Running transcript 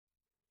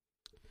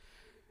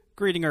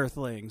Greeting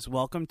Earthlings,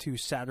 welcome to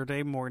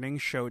Saturday Morning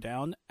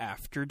Showdown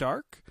After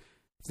Dark.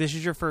 If this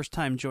is your first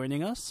time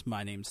joining us,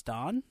 my name's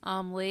Don.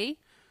 I'm Lee.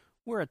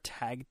 We're a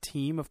tag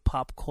team of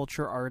pop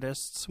culture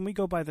artists, and we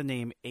go by the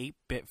name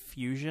 8-Bit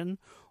Fusion.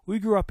 We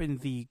grew up in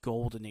the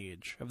golden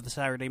age of the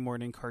Saturday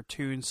morning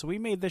cartoons, so we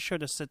made this show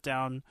to sit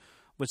down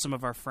with some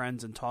of our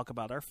friends and talk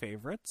about our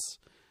favorites.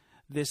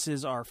 This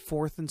is our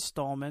fourth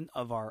installment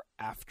of our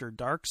After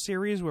Dark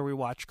series, where we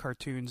watch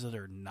cartoons that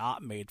are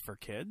not made for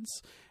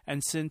kids.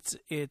 And since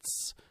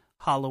it's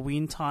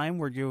Halloween time,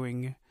 we're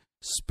doing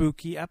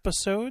spooky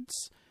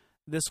episodes.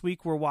 This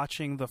week we're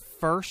watching the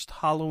first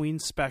Halloween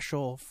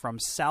special from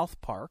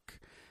South Park.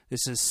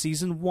 This is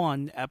Season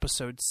 1,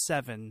 Episode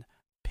 7,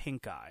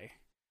 Pink Eye.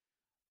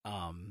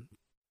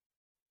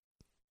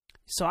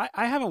 So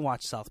I haven't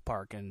watched South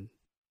Park in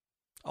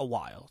a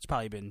while. It's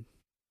probably been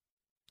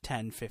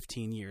 10,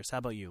 15 years. How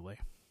about you, Lee?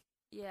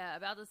 Yeah,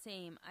 about the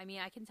same. I mean,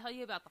 I can tell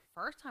you about the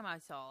first time I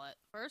saw it.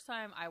 First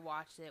time I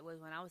watched it was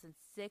when I was in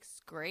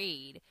 6th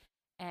grade,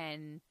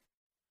 and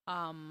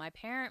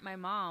my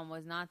mom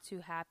was not too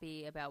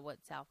happy about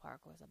what South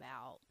Park was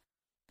about.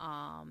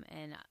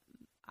 And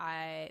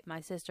my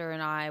sister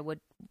and I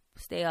would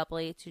stay up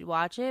late to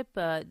watch it,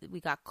 but we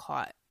got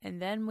caught, and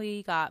then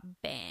we got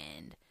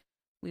banned.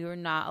 We were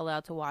not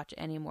allowed to watch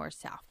any more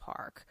South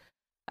Park.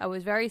 I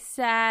was very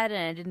sad,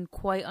 and I didn't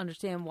quite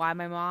understand why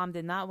my mom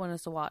did not want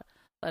us to let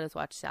us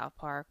watch South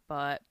Park.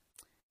 But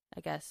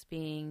I guess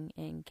being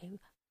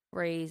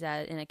raised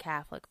in a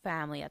Catholic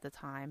family at the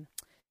time,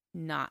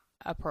 not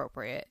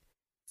appropriate.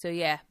 So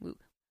yeah,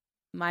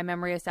 my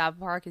memory of South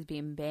Park is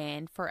being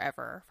banned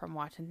forever from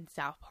watching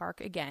South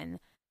Park again.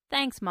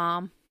 Thanks,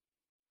 Mom.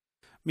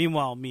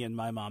 Meanwhile, me and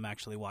my mom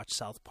actually watched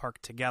South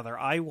Park together.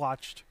 I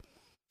watched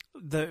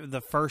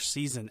the first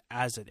season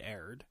as it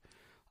aired.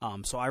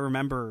 So I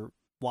remember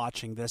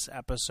watching this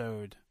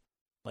episode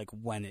like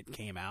when it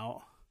came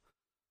out.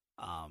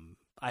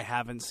 I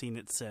haven't seen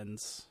it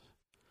since,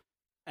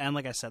 and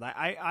like I said,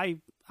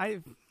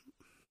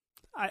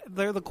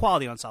 the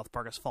quality on South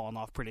Park has fallen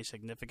off pretty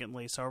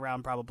significantly. So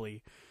around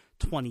probably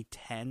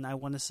 2010, I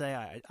want to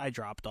say, I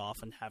dropped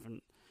off and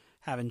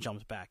haven't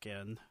jumped back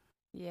in.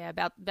 Yeah,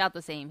 about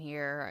the same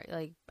here.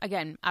 Like,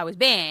 again, I was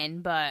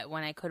banned, but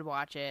when I could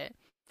watch it,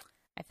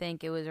 I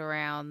think it was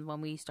around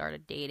when we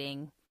started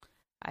dating.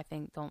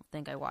 Don't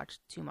think I watched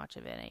too much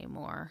of it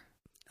anymore.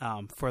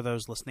 For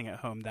those listening at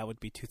home, that would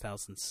be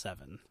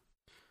 2007.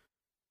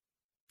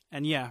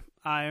 And yeah,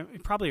 I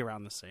probably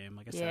around the same.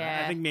 Like I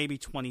said, I think maybe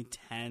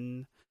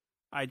 2010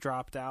 I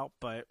dropped out,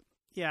 but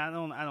yeah, I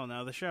don't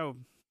know. The show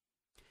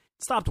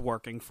stopped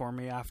working for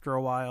me after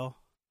a while.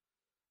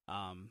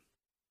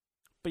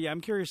 But yeah,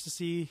 I'm curious to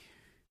see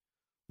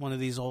one of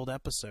these old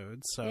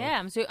episodes. So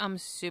yeah, I'm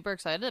super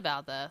excited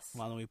about this.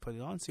 Why don't we put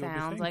it on? See what we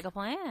think. Sounds like a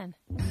plan.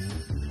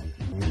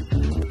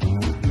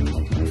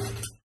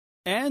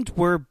 And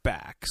we're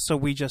back. So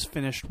we just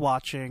finished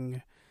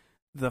watching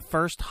the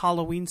first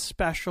Halloween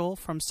special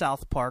from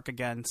South Park,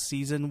 again,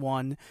 Season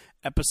 1,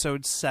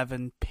 Episode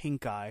 7,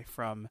 Pink Eye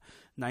from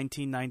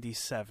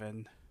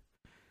 1997.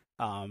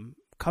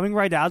 Coming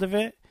right out of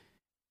it,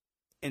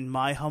 in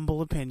my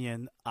humble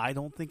opinion, I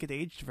don't think it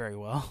aged very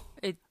well.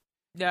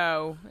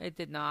 No, it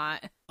did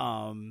not.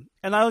 And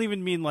I don't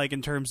even mean like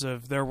in terms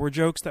of there were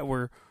jokes that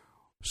were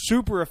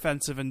super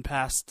offensive and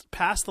past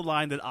the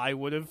line that I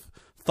would have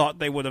thought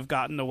they would have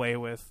gotten away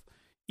with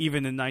even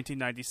in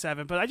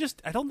 1997, but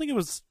I don't think it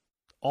was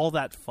all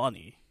that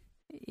funny.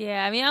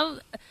 Yeah, I mean,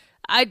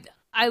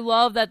 I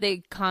love that they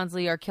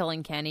constantly are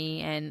killing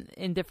Kenny, and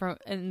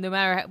no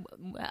matter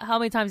how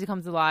many times he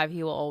comes alive,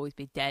 he will always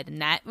be dead,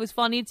 and that was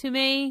funny to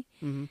me.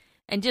 Mm-hmm.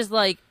 And just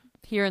like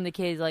hearing the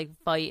kids like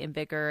fight and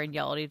bicker and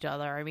yell at each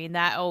other, I mean,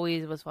 that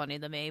always was funny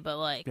to me. But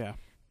like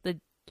the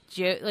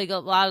like a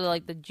lot of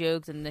like the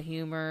jokes and the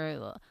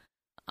humor.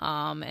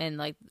 And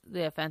like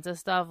the offensive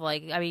stuff,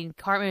 like I mean,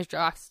 Cartman is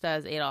dressed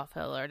as Adolf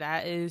Hitler.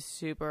 That is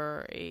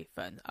super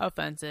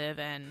offensive,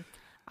 and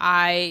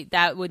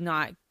that would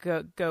not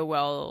go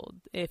well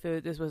if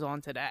this was on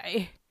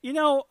today. You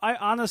know, I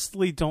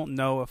honestly don't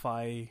know if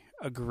I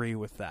agree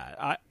with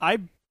that. I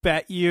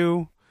bet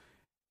you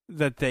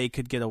that they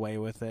could get away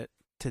with it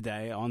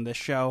today on this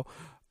show.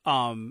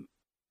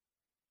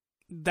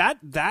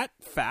 That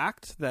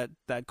fact that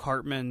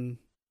Cartman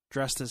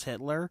dressed as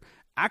Hitler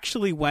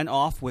actually went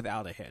off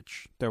without a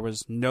hitch. There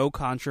was no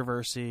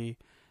controversy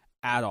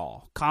at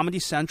all. Comedy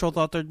Central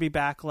thought there'd be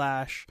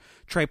backlash.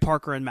 Trey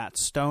Parker and Matt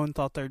Stone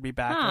thought there'd be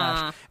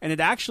backlash. And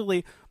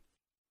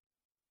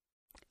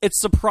it's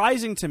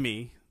surprising to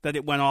me that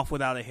it went off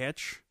without a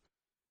hitch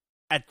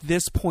at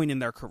this point in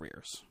their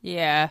careers.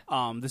 Yeah.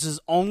 This is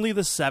only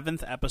the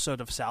 7th episode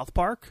of South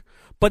Park,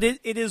 but it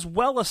is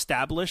well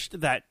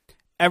established that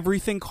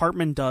everything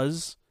Cartman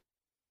does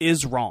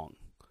is wrong.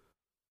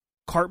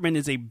 Cartman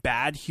is a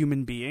bad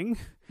human being,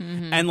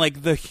 and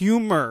like the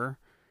humor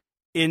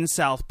in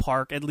South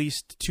Park, at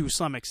least to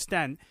some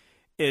extent,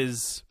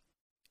 is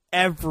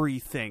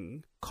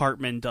everything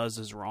Cartman does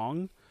is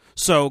wrong.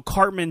 So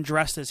Cartman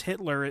dressed as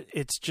Hitler,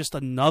 it's just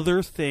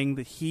another thing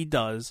that he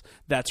does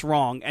that's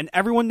wrong, and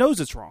everyone knows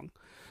it's wrong.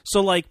 So,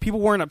 like,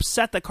 people weren't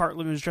upset that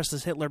Cartman was dressed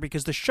as Hitler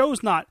because the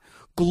show's not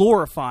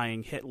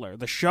glorifying Hitler.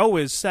 The show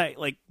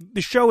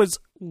is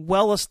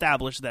well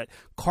established that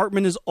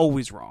Cartman is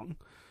always wrong.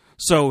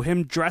 So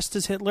him dressed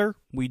as Hitler,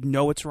 we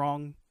know it's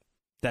wrong.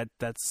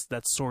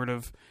 That's sort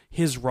of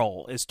his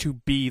role, is to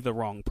be the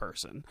wrong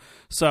person.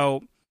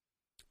 So,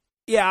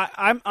 yeah,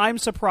 I'm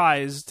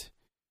surprised.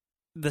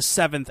 The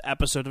 7th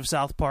episode of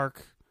South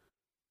Park,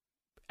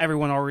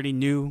 everyone already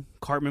knew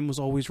Cartman was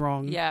always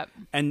wrong. Yep.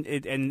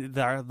 And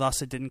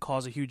thus it didn't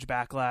cause a huge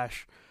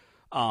backlash.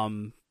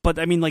 But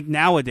I mean, like,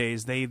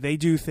 nowadays they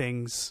do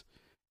things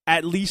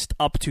at least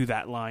up to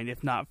that line,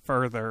 if not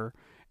further.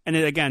 And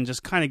it again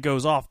just kind of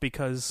goes off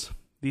because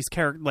these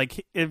characters,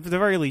 like, at the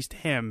very least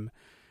him,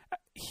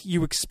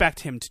 you expect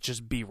him to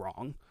just be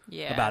wrong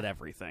about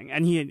everything,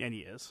 and he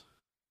is.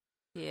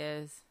 He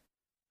is.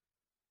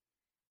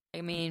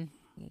 I mean,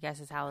 I guess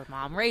it's how his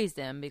mom raised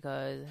him,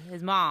 because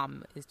his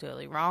mom is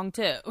totally wrong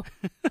too.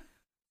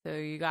 So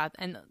you got,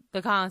 and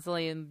the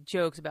constantly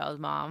jokes about his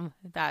mom,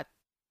 that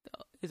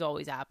is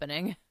always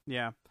happening.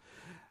 Yeah.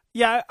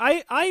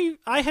 I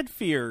had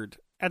feared,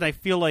 and I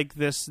feel like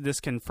this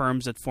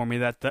confirms it for me,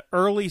 that the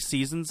early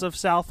seasons of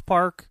South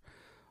Park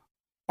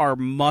are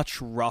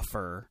much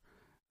rougher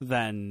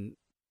than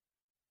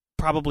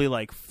probably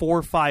like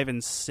 4, 5,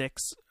 and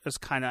 6 is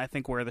kind of, I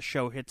think, where the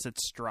show hits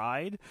its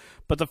stride.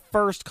 But the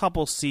first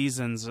couple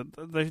seasons,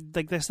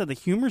 like I said, the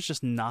humor's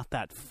just not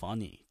that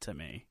funny to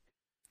me.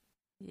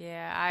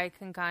 Yeah, I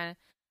can kind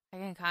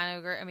of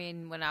agree. I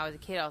mean, when I was a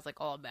kid, I was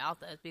like all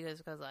about this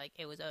because like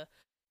it was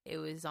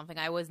something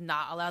I was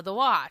not allowed to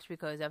watch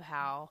because of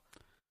how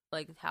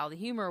the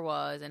humor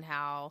was and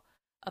how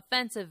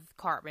offensive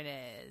Cartman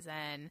is,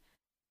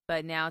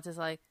 but now it's just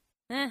like,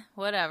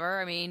 whatever.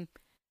 I mean,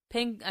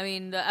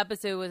 the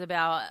episode was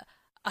about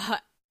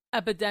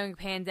epidemic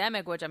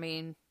pandemic, which, I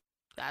mean,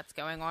 that's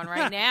going on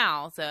right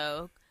now.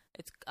 So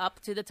it's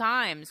up to the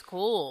times.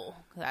 Cool.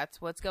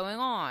 That's what's going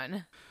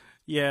on.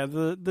 Yeah,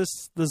 the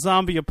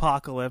zombie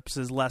apocalypse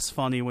is less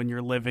funny when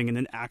you're living in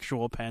an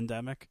actual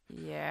pandemic.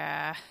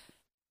 Yeah.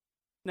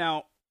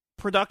 Now,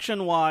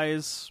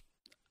 production-wise,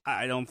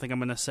 I don't think I'm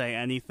going to say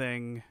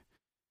anything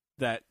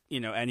that,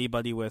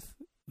 anybody with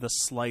the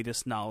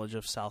slightest knowledge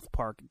of South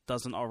Park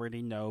doesn't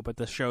already know, but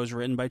the show's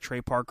written by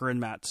Trey Parker and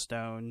Matt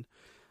Stone.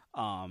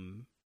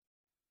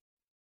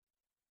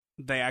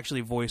 They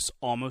actually voice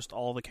almost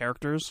all the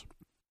characters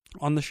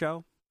on the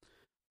show.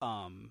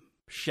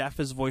 Chef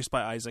is voiced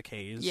by Isaac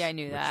Hayes. Yeah, I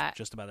knew that.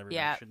 Just about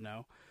everybody should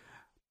know.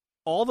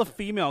 All the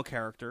female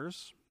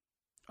characters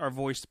are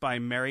voiced by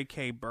Mary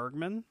Kay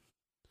Bergman.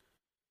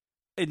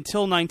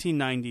 Until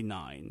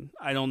 1999.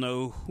 I don't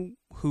know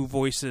who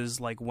voices,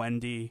 like,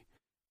 Wendy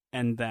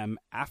and them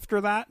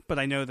after that, but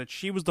I know that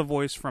she was the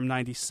voice from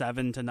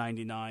 97 to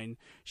 99.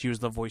 She was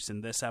the voice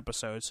in this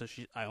episode, so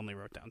I only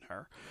wrote down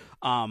her.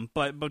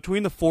 But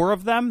between the four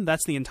of them,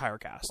 that's the entire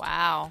cast.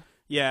 Wow.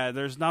 Yeah,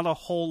 there's not a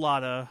whole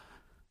lot of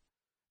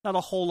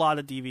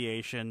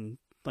deviation.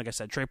 Like I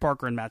said, Trey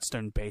Parker and Matt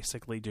Stone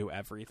basically do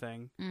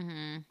everything.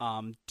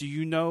 Mm-hmm. Do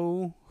you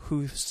know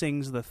who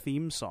sings the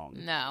theme song?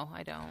 No,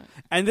 I don't.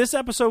 And this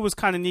episode was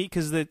kind of neat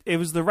because it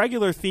was the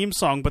regular theme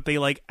song, but they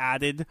like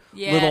added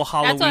little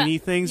Halloween-y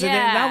things in it,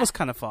 and that was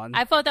kind of fun.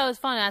 I thought that was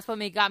fun. That's what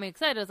got me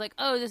excited. I was like,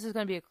 oh, this is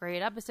going to be a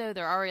great episode.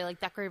 They're already like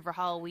decorated for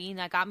Halloween.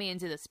 That got me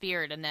into the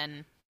spirit, and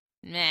then,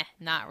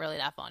 not really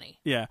that funny.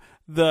 Yeah.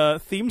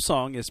 The theme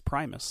song is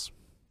Primus.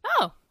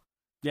 Oh.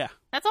 Yeah.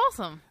 That's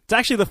awesome. It's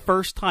actually the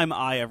first time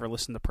I ever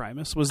listened to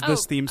Primus was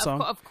this theme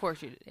song. Of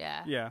course you did.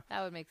 Yeah. Yeah.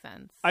 That would make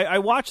sense. I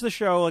watched the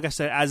show, like I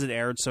said, as it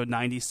aired, so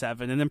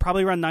 97, and then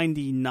probably around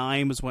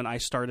 99 was when I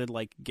started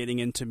like getting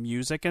into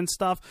music and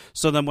stuff.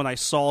 So then when I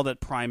saw that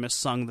Primus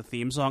sung the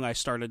theme song, I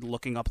started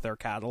looking up their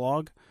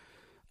catalog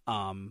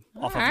off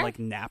of like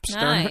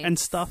Napster and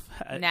stuff.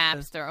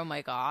 Napster, oh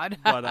my god.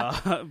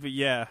 but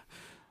yeah.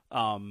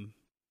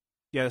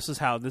 This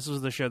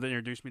was the show that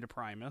introduced me to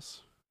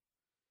Primus.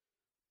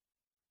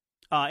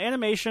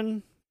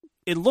 Animation,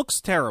 it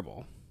looks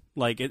terrible.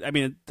 Like,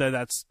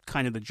 that's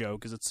kind of the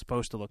joke, is it's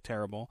supposed to look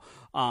terrible.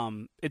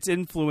 It's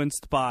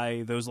influenced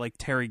by those, like,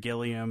 Terry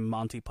Gilliam,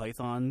 Monty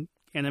Python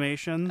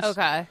animations.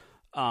 Okay.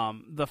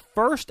 The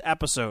first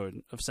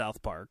episode of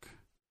South Park,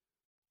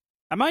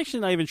 I'm actually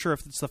not even sure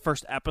if it's the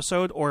first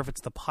episode or if it's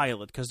the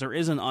pilot, because there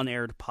is an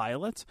unaired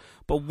pilot,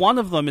 but one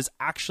of them is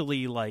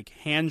actually, like,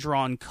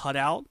 hand-drawn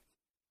cutout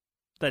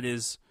that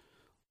is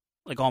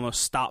like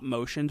almost stop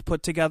motion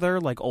put together,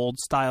 like old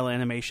style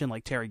animation,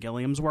 like Terry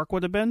Gilliam's work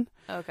would have been.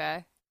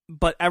 Okay.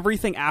 But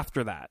everything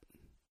after that,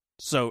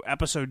 so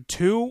episode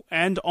 2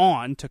 and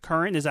on to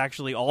current, is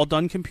actually all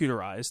done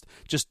computerized,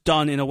 just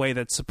done in a way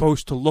that's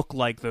supposed to look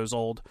like those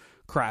old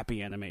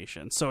crappy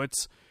animations. So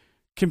it's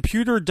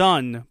computer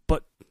done,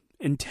 but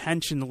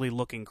intentionally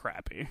looking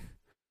crappy.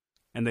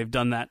 And they've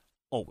done that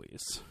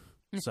always.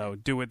 So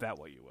do with that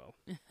what you will.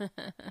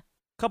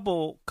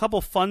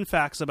 Couple fun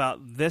facts about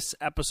this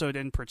episode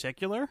in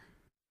particular.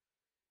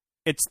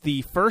 It's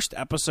the first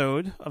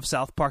episode of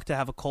South Park to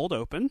have a cold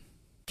open.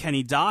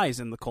 Kenny dies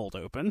in the cold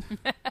open.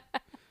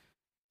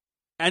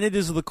 And it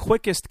is the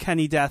quickest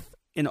Kenny death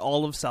in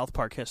all of South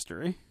Park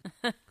history.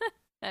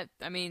 That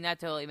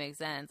totally makes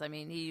sense. I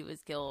mean, he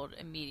was killed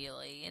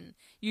immediately, and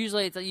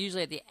usually at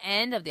the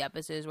end of the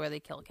episodes where they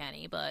kill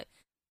Kenny, but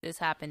this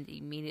happened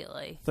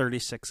immediately.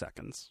 36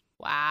 seconds.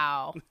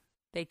 Wow.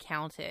 They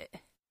count it.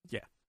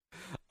 Yeah.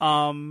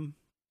 That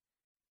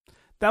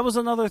was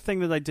another thing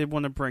that I did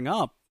want to bring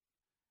up.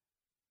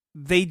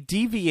 They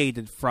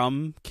deviated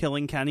from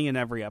killing Kenny in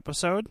every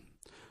episode.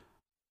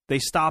 They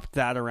stopped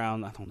that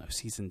around, I don't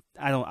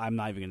know, I'm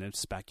not even going to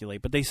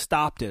speculate, but they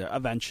stopped it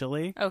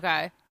eventually.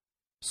 Okay.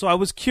 So I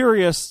was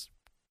curious,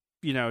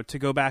 to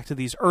go back to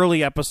these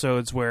early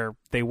episodes where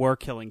they were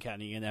killing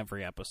Kenny in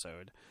every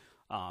episode.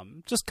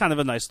 Just kind of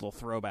a nice little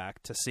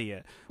throwback to see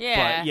it.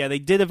 Yeah. But yeah, they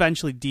did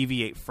eventually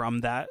deviate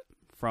from that.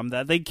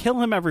 They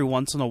kill him every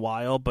once in a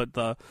while, but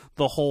the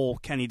whole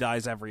Kenny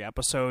dies every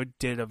episode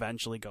did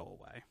eventually go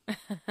away.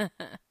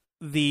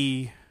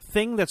 The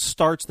thing that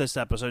starts this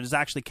episode is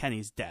actually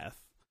Kenny's death.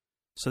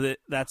 So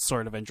that's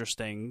sort of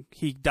interesting.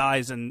 He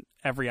dies in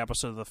every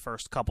episode of the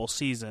first couple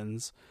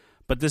seasons,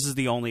 but this is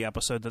the only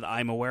episode that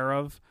I'm aware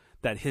of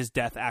that his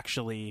death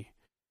actually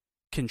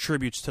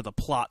contributes to the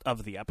plot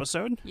of the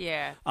episode.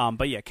 Yeah.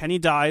 But yeah, Kenny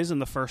dies in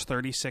the first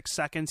 36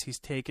 seconds. He's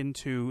taken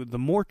to the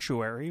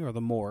mortuary or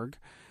the morgue,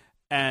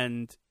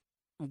 and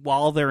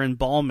while they're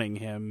embalming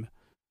him,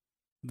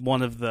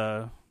 one of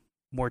the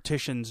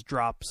morticians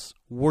drops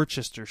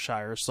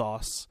Worcestershire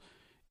sauce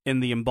in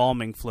the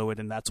embalming fluid,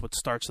 and that's what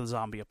starts the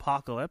zombie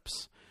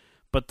apocalypse.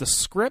 But the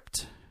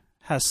script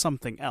has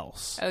something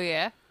else. Oh,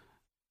 yeah?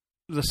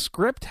 The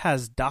script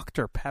has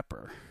Dr.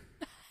 Pepper.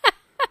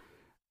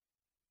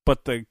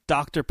 But the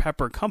Dr.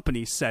 Pepper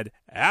company said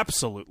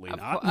absolutely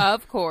not.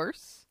 Of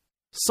course.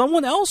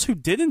 Someone else who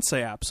didn't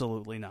say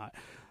absolutely not.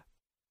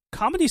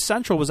 Comedy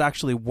Central was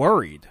actually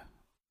worried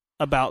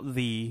about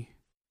the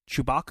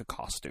Chewbacca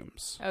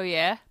costumes. Oh,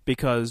 yeah?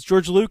 Because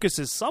George Lucas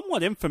is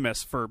somewhat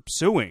infamous for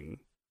suing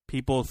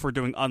people for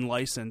doing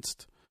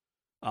unlicensed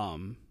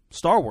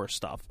Star Wars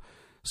stuff.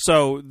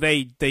 So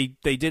they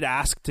did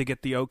ask to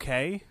get the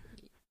okay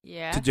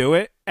to do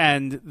it,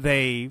 and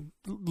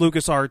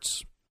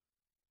LucasArts,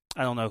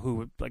 I don't know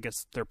who, I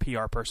guess their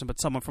PR person, but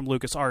someone from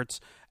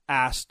LucasArts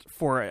asked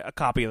for a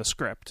copy of the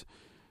script,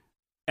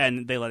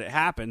 and they let it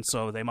happen,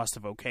 so they must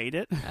have okayed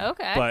it.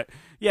 Okay. But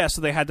yeah, so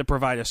they had to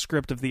provide a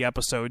script of the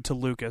episode to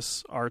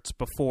LucasArts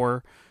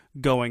before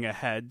going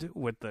ahead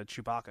with the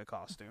Chewbacca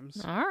costumes.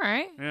 All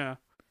right. Yeah.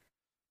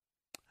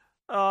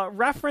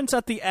 Reference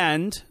at the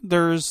end,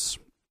 there's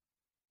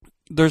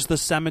the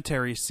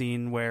cemetery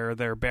scene where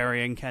they're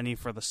burying Kenny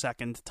for the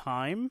second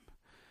time.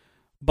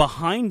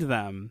 Behind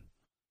them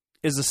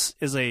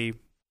is a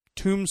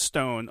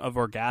tombstone of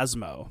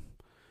Orgasmo.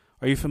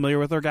 Are you familiar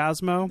with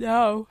Orgasmo?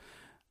 No.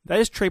 That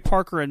is Trey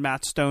Parker and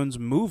Matt Stone's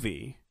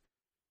movie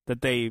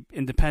that they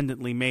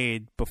independently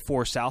made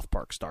before South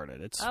Park started.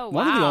 It's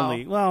one of the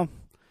only,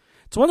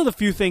 it's one of the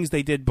few things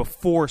they did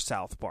before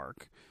South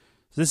Park.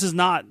 This is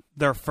not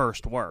their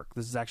first work.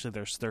 This is actually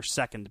their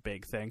second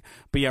big thing.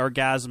 But yeah,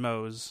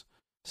 Orgasmo's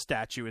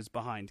statue is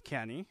behind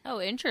Kenny. Oh,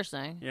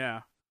 interesting.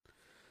 Yeah.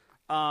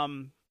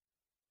 And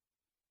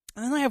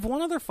then I have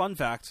one other fun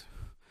fact.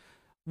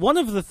 One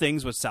of the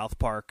things with South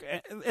Park,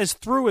 as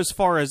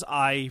far as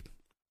I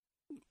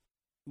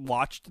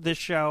watched this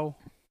show,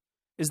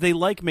 is they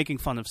like making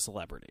fun of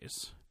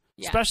celebrities.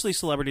 Yes. Especially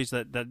celebrities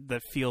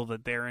that feel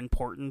that they're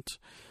important.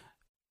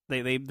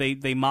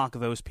 They mock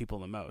those people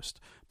the most.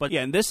 But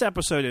yeah, in this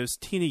episode, it was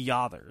Tina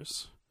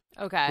Yothers.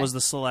 Okay. Was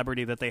the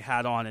celebrity that they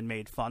had on and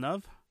made fun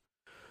of.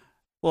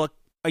 Well,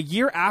 a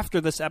year after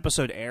this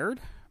episode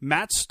aired,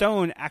 Matt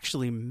Stone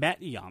actually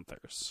met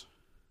Yothers.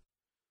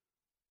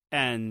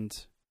 And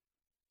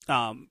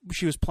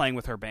she was playing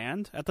with her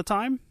band at the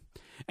time.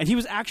 And he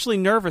was actually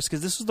nervous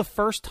because this was the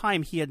first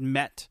time he had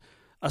met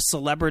a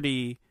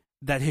celebrity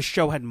that his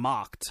show had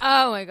mocked.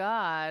 Oh, my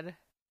God.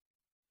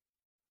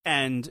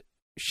 And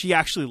she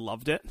actually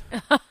loved it.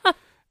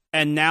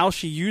 And now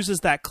she uses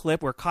that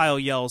clip where Kyle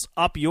yells,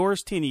 "Up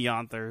yours, Tina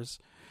Yothers."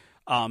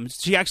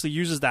 She actually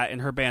uses that in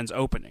her band's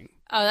opening.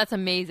 Oh, that's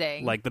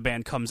amazing. Like, the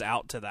band comes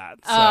out to that.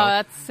 So, oh,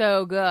 that's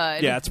so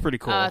good. Yeah, it's pretty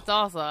cool. That's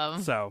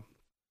awesome. So,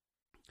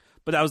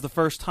 but that was the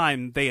first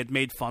time they had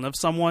made fun of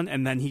someone,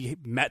 and then he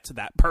met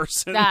that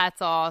person. That's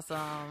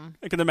awesome.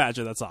 I can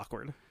imagine that's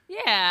awkward.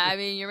 Yeah, I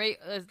mean, you're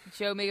a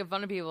show making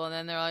fun of people, and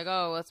then they're like,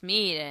 "Oh, let's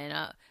meet."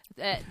 And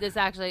this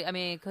actually, I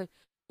mean,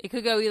 it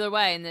could go either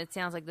way, and it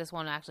sounds like this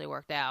one actually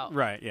worked out.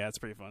 Right? Yeah, it's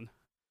pretty fun.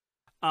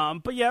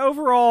 But yeah,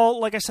 overall,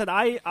 like I said,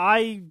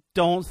 I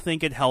don't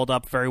think it held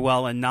up very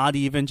well, and not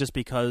even just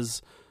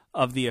because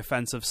of the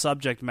offensive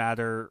subject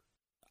matter.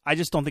 I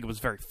just don't think it was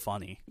very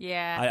funny.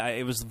 Yeah,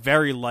 it was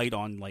very light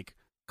on like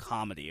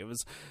comedy. It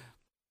was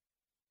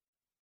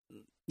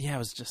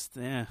just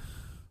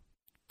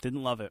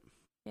didn't love it.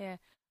 Yeah,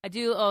 I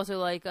do also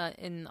like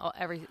in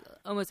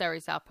almost every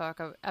South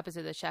Park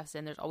episode the chef's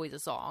in, there's always a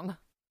song.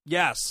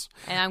 Yes.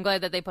 And I'm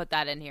glad that they put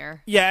that in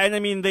here. Yeah, and I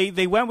mean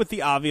they went with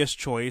the obvious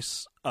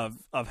choice of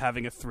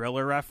having a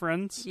Thriller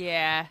reference.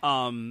 Yeah.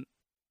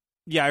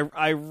 Yeah,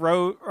 I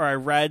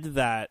read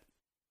that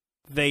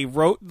they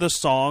wrote the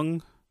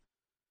song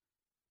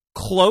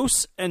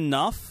close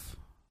enough,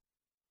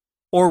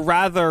 or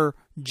rather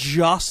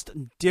just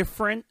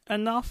different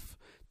enough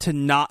to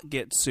not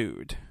get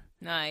sued.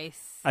 Nice.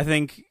 I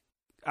think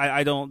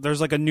I don't.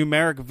 There's like a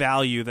numeric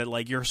value that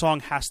like your song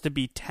has to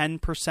be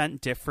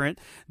 10% different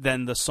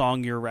than the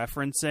song you're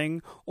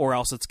referencing, or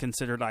else it's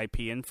considered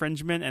IP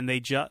infringement. And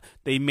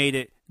they made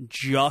it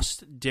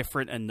just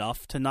different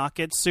enough to not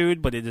get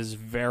sued, but it is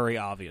very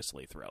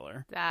obviously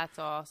Thriller. That's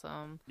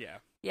awesome. Yeah.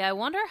 Yeah, I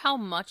wonder how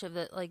much of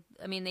it, like,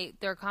 I mean,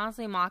 they're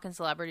constantly mocking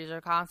celebrities.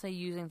 They're constantly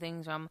using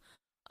things from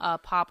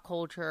pop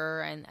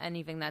culture and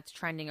anything that's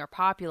trending or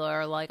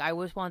popular. Like, I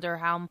always wonder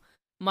how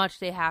much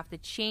they have to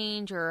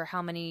change, or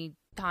how many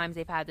times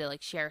they've had to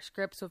like share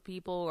scripts with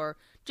people, or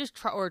just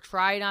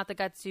try not to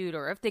get sued,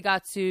 or if they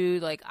got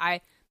sued. Like,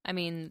 I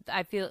mean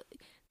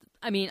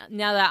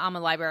now that I'm a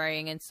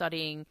librarian and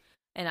studying,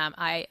 and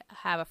I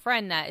have a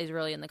friend that is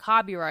really in the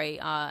copyright,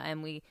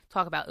 and we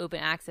talk about open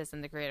access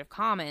and the Creative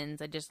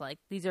Commons. I just like,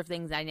 these are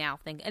things I now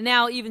think, and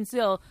now even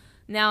still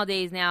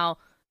nowadays, now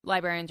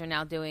librarians are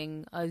now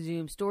doing a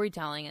Zoom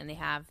storytelling, and they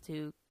have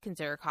to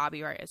consider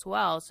copyright as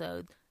well.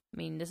 So I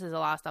mean, this is a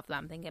lot of stuff that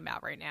I'm thinking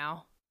about right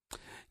now.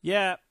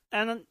 Yeah,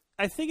 and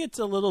I think it's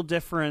a little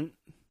different.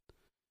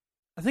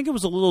 I think it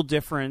was a little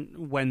different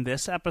when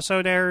this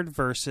episode aired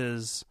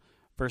versus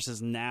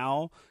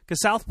now,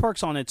 because South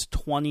Park's on its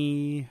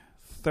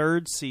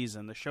 23rd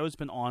season. The show's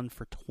been on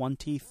for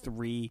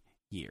 23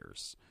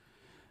 years,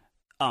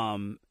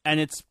 and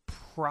it's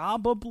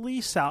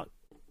probably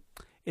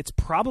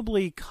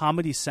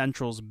Comedy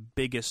Central's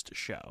biggest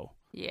show.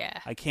 Yeah.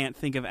 I can't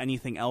think of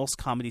anything else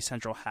Comedy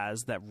Central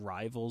has that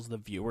rivals the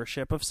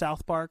viewership of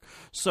South Park.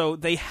 So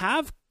they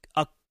have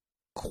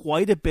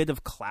quite a bit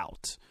of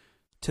clout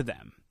to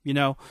them, you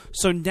know?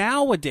 So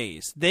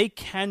nowadays, they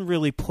can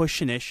really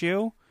push an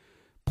issue,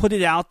 put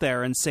it out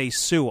there, and say,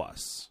 sue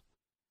us.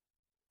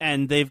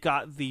 And they've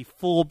got the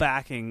full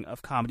backing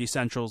of Comedy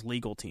Central's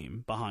legal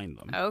team behind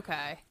them.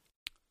 Okay.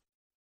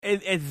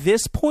 At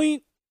this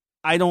point,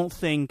 I don't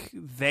think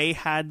they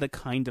had the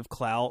kind of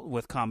clout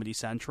with Comedy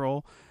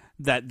Central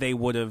that they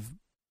would have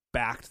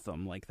backed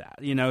them like that,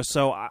 you know.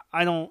 So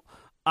I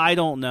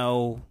don't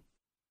know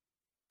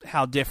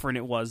how different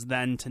it was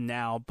then to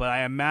now, but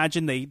I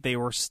imagine they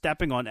were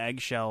stepping on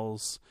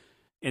eggshells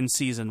in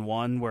season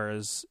 1,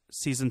 whereas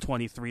season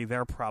 23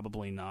 they're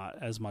probably not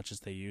as much as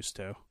they used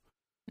to.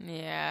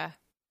 Yeah.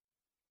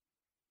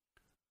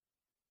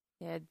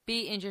 Yeah, I'd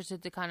be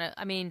interested to kind of,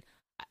 I mean,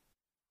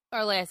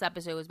 our last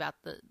episode was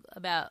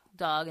about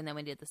Doug, and then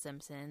we did The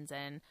Simpsons,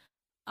 and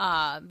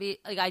I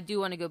do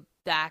want to go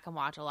back and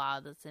watch a lot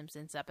of the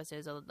Simpsons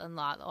episodes,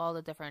 all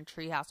the different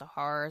Treehouse of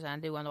Horrors, and I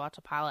do want to watch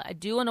the pilot. I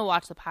do want to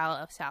watch the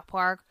pilot of South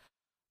Park.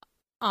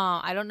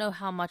 I don't know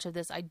how much of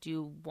this I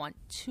do want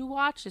to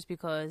watch, just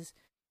because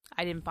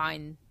I didn't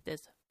find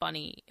this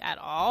funny at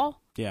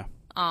all. Yeah.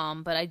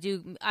 But I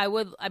do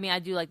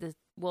like this.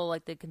 We'll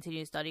like to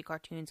continue to study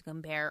cartoons,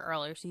 compare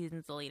earlier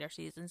seasons to later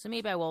seasons. So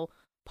maybe I will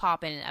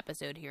pop in an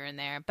episode here and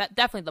there, but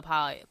definitely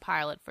the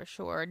pilot for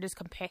sure. Just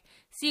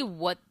see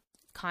what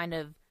kind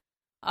of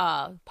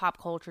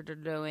pop culture they're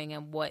doing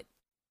and what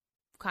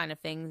kind of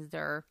things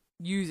they're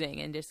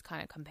using, and just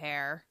kind of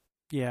compare.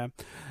 Yeah.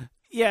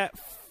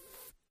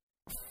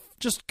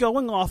 Just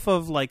going off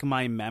of like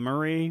my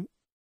memory,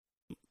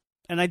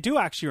 and I do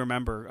actually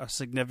remember a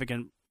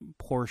significant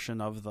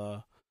portion of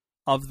the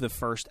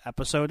first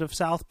episode of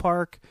South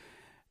Park.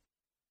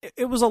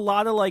 It was a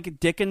lot of like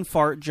dick and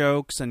fart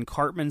jokes, and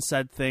Cartman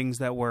said things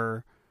that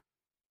were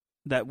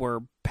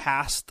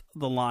past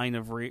the line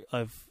of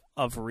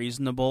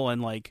reasonable,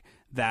 and like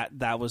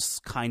that was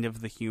kind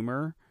of the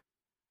humor.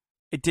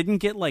 It didn't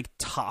get like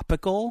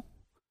topical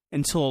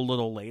until a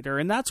little later,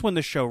 and that's when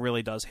the show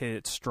really does hit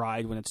its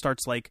stride, when it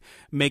starts like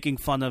making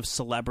fun of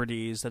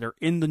celebrities that are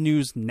in the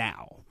news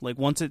now. Like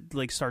once it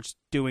like starts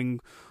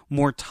doing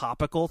more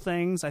topical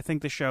things, I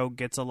think the show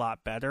gets a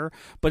lot better.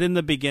 But in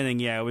the beginning,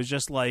 yeah, it was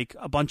just like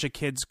a bunch of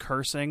kids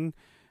cursing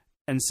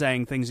and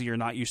saying things that you're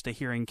not used to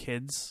hearing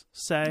kids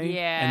say.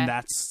 Yeah. And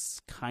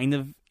that's kind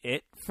of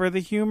it for the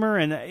humor,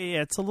 and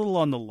it's a little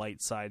on the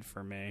light side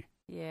for me.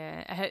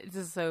 Yeah, it's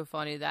just so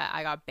funny that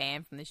I got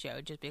banned from the show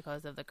just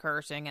because of the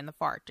cursing and the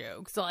fart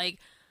jokes. Like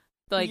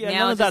yeah, now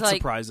none of it's that just,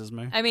 like, surprises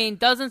me. I mean,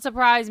 doesn't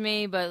surprise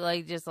me, but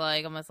like just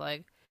like I'm just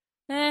like,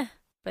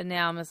 But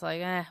now I'm just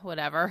like,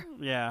 whatever.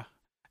 Yeah,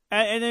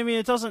 and I mean,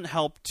 it doesn't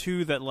help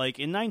too that like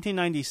in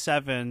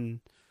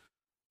 1997,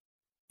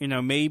 you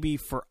know, maybe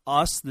for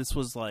us this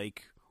was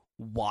like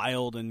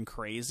wild and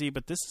crazy,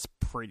 but this is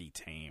pretty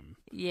tame.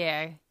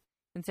 Yeah,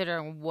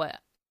 considering what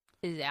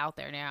is out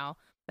there now.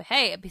 But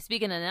hey,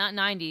 speaking of the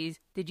 90s,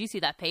 did you see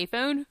that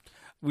payphone?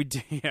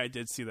 Yeah, I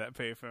did see that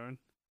payphone.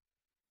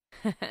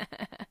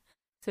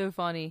 So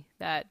funny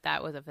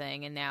that was a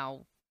thing, and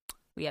now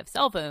we have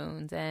cell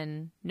phones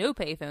and no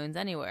payphones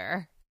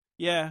anywhere.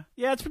 Yeah.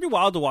 Yeah, it's pretty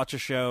wild to watch a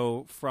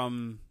show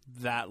from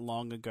that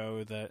long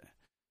ago that,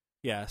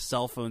 yeah,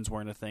 cell phones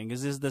weren't a thing.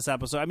 Is this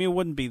episode? I mean, it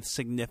wouldn't be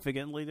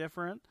significantly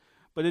different,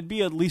 but it'd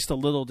be at least a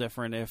little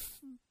different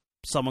if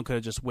someone could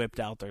have just whipped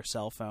out their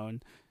cell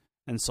phone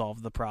and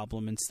solved the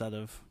problem instead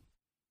of,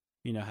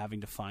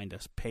 having to find a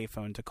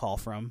payphone to call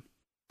from.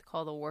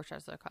 Call the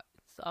Worcester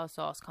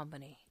Sauce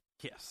Company.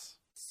 Yes.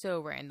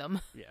 So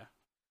random. Yeah.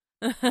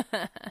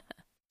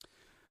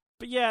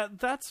 But yeah,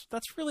 that's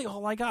really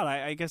all I got.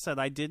 Like I said,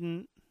 I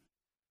didn't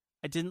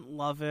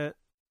love it.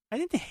 I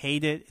didn't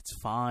hate it. It's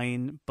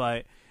fine,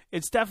 but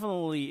it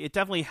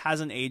definitely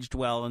hasn't aged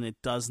well, and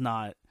it does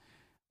not.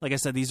 Like I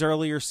said, these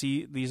earlier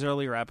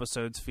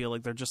episodes feel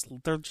like they're just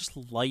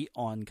light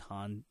on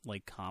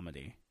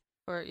comedy.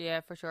 For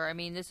sure. I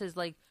mean, this is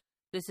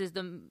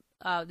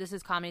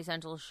Comedy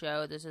Central's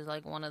show. This is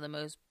like one of the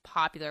most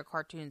popular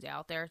cartoons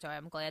out there, so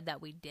I'm glad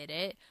that we did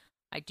it.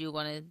 I do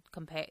want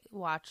to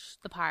watch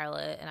the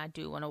pilot, and I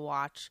do want to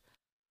watch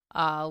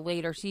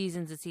later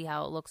seasons to see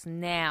how it looks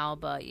now.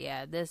 But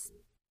yeah,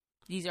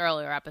 these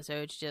earlier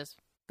episodes just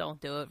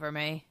don't do it for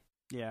me.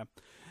 Yeah.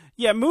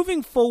 Yeah,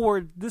 moving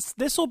forward,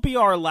 this will be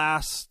our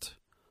last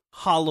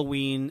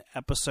Halloween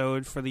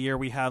episode for the year.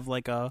 We have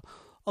like a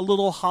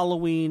little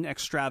Halloween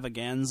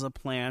extravaganza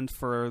planned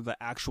for the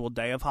actual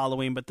day of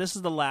Halloween, but this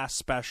is the last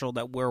special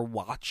that we're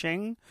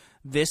watching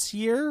this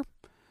year.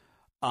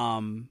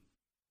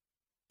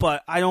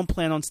 But I don't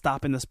plan on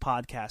stopping this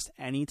podcast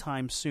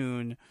anytime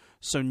soon.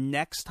 So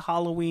next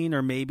Halloween,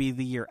 or maybe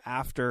the year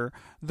after,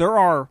 there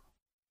are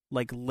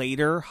like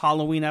later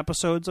Halloween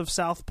episodes of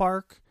South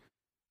Park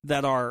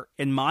that are,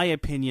 in my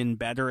opinion,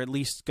 better, at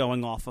least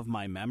going off of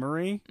my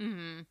memory.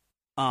 Mm-hmm.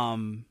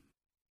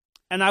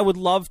 And I would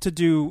love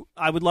to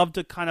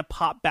kind of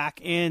pop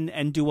back in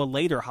and do a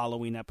later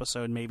Halloween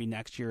episode, maybe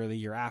next year or the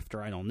year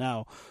after. I don't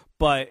know.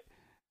 But,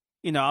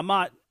 I'm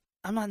not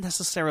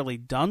necessarily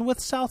done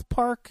with South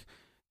Park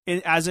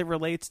as it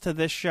relates to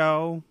this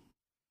show,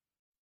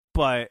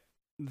 but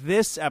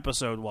this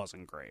episode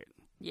wasn't great.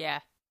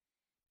 Yeah.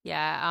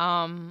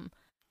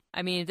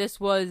 I mean, if this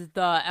was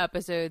the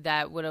episode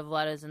that would have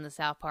led us into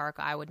South Park,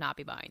 I would not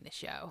be buying the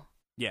show.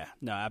 Yeah,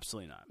 no,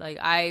 absolutely not. Like,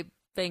 I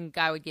think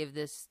I would give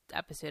this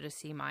episode a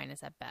C-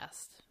 at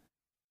best.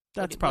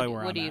 That's probably where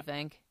I'm at. What do you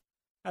think?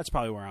 That's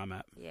probably where I'm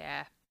at.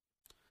 Yeah.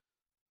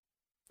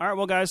 All right,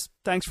 well, guys,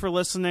 thanks for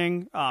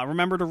listening.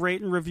 Remember to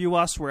rate and review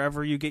us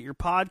wherever you get your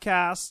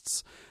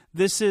podcasts.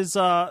 This is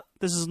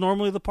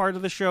normally the part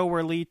of the show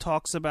where Lee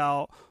talks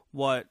about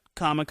what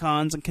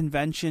Comic-Cons and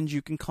conventions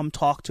you can come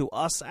talk to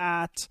us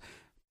at.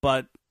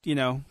 But,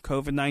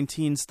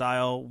 COVID-19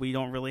 style, we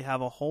don't really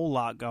have a whole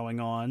lot going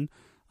on.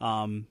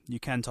 You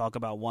can talk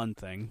about one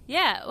thing.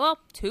 Yeah, well,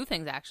 two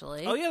things,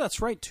 actually. Oh, yeah,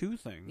 that's right, two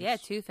things. Yeah,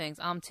 two things.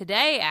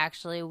 Today,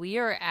 actually, we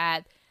are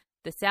at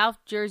the South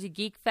Jersey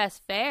Geek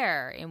Fest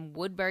Fair in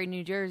Woodbury,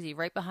 New Jersey,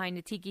 right behind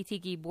the Tiki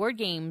Tiki board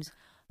games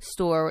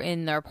store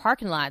in their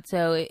parking lot.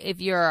 So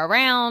if you're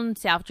around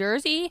South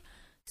Jersey,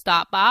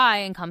 stop by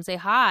and come say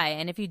hi.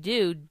 And if you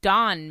do,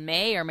 Don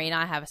may or may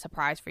not have a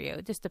surprise for you.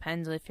 It just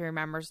depends if he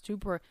remembered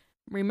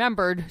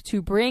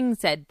to bring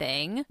said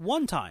thing.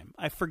 One time.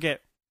 I forget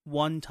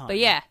one time. But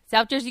yeah,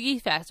 South Jersey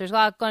Geek Fest. There's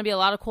going to be a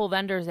lot of cool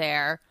vendors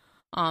there,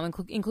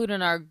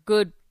 including our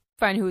good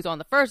friend who was on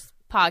the first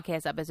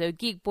podcast episode,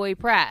 Geek Boy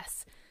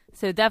Press.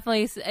 So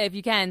definitely, if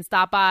you can,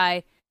 stop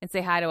by and say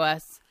hi to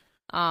us.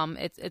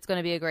 It's going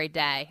to be a great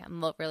day.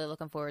 I'm really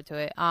looking forward to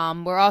it.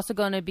 We're also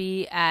going to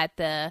be at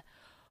the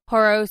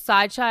Horror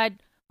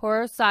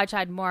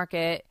Sideside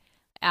Market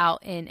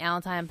out in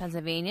Allentown,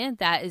 Pennsylvania.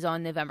 That is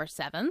on November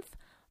 7th.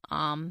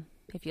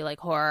 If you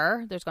like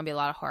horror, there's going to be a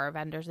lot of horror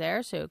vendors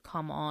there, so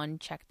come on,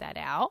 check that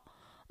out.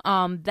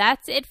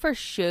 That's it for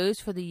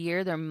shows for the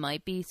year. There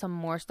might be some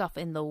more stuff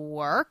in the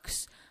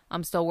works.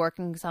 I'm still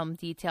working some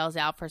details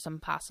out for some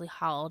possibly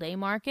holiday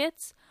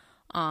markets.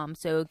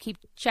 So keep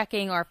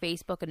checking our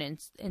Facebook and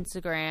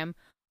Instagram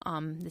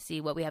to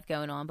see what we have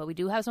going on. But we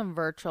do have some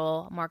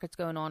virtual markets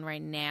going on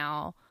right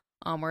now.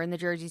 We're in the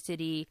Jersey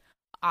City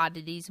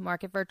Oddities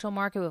Market virtual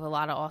market with a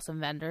lot of awesome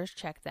vendors.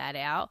 Check that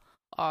out.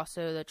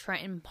 Also, the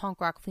Trenton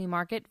Punk Rock Flea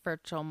Market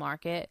virtual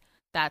market.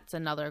 That's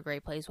another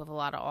great place with a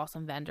lot of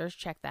awesome vendors.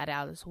 Check that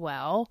out as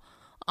well.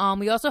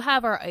 We also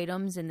have our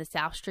items in the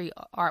South Street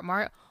Art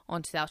Mart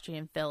on South Street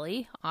in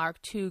Philly. Our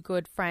two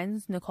good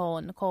friends, Nicole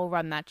and Nicole,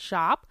 run that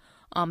shop.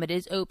 It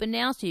is open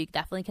now, so you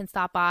definitely can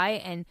stop by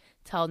and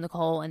tell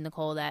Nicole and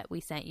Nicole that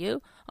we sent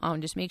you.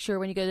 Just make sure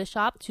when you go to the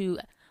shop to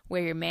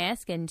wear your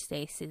mask and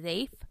stay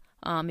safe.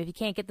 If you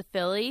can't get to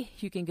Philly,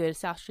 you can go to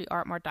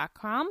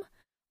SouthStreetArtMart.com.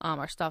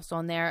 Our stuff's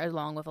on there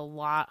along with a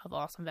lot of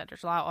awesome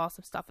vendors, a lot of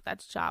awesome stuff at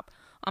that shop.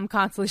 I'm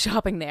constantly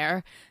shopping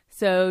there.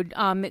 So,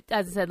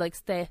 as I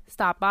said,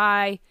 stop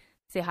by,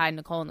 say hi to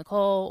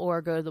Nicole,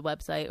 or go to the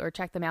website or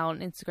check them out on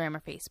Instagram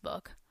or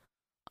Facebook.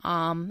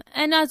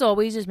 And as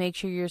always, just make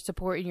sure you're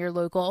supporting your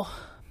local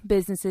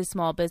businesses,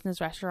 small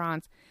business,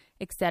 restaurants,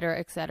 etc.,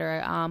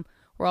 etc.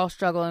 We're all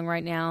struggling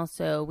right now,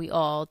 so we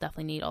all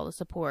definitely need all the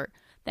support.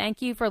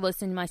 Thank you for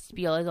listening to my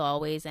spiel as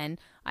always, and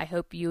I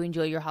hope you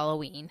enjoy your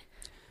Halloween.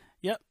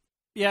 Yep.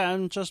 Yeah,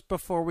 and just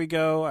before we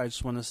go, I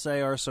just want to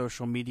say our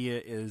social media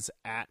is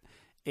at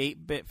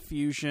 8-Bit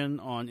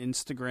Fusion on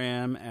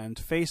Instagram and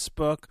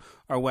Facebook.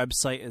 Our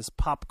website is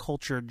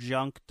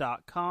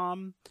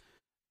popculturejunk.com.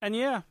 And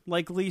yeah,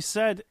 like Lee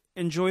said,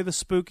 enjoy the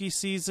spooky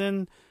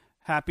season.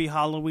 Happy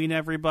Halloween,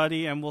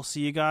 everybody, and we'll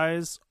see you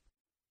guys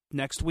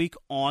next week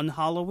on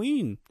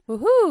Halloween.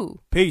 Woohoo!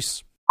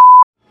 Peace.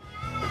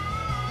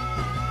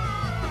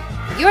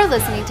 You're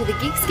listening to the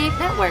Geekscape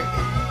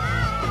Network.